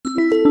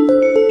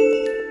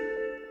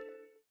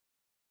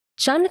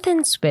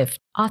Jonathan Swift,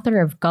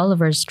 author of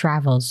Gulliver's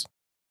Travels,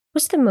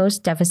 was the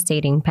most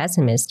devastating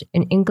pessimist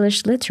in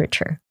English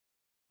literature.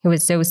 He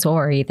was so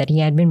sorry that he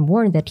had been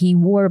warned that he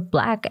wore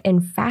black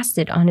and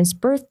fasted on his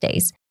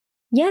birthdays.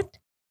 Yet,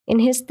 in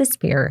his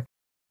despair,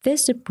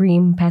 this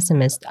supreme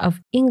pessimist of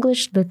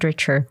English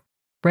literature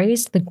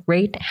praised the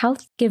great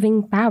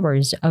health-giving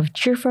powers of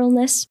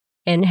cheerfulness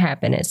and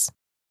happiness.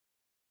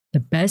 The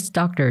best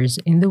doctors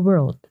in the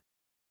world,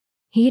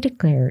 he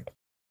declared,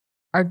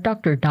 are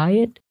Dr.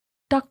 Diet,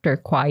 Dr.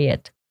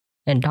 Quiet,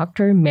 and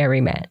Dr.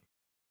 Merryman.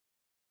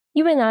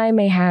 You and I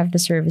may have the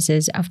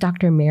services of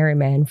Dr.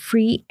 Merryman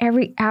free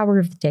every hour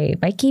of the day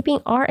by keeping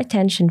our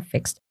attention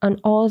fixed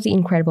on all the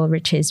incredible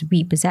riches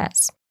we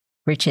possess,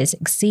 riches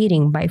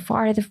exceeding by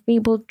far the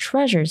fabled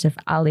treasures of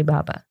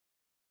Alibaba.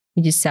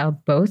 Would you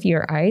sell both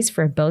your eyes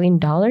for $1 billion?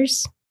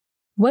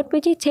 What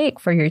would you take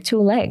for your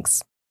 2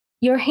 legs,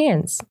 your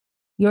hands,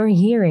 your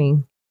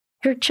hearing,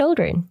 your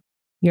children,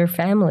 your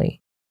family?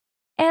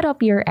 Add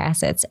up your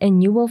assets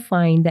and you will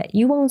find that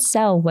you won't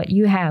sell what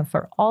you have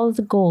for all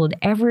the gold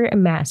ever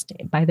amassed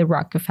by the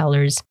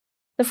Rockefellers,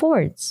 the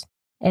Fords,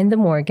 and the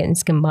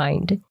Morgans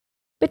combined.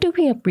 But do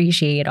we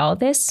appreciate all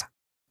this?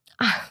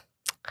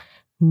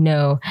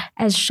 No,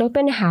 as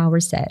Schopenhauer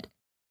said,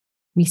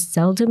 we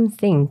seldom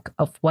think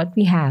of what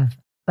we have,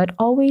 but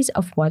always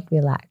of what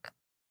we lack.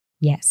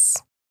 Yes,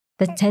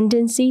 the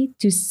tendency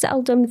to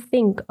seldom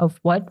think of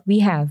what we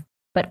have,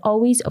 but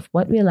always of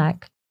what we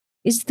lack,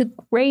 is the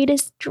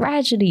greatest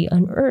tragedy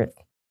on earth.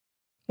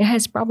 It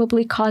has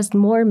probably caused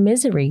more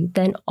misery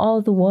than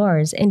all the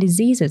wars and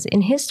diseases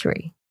in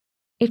history.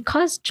 It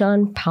caused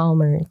John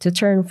Palmer to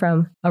turn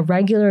from a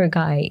regular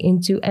guy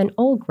into an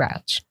old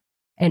grouch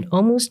and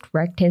almost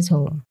wrecked his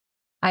home.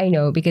 I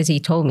know because he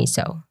told me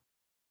so.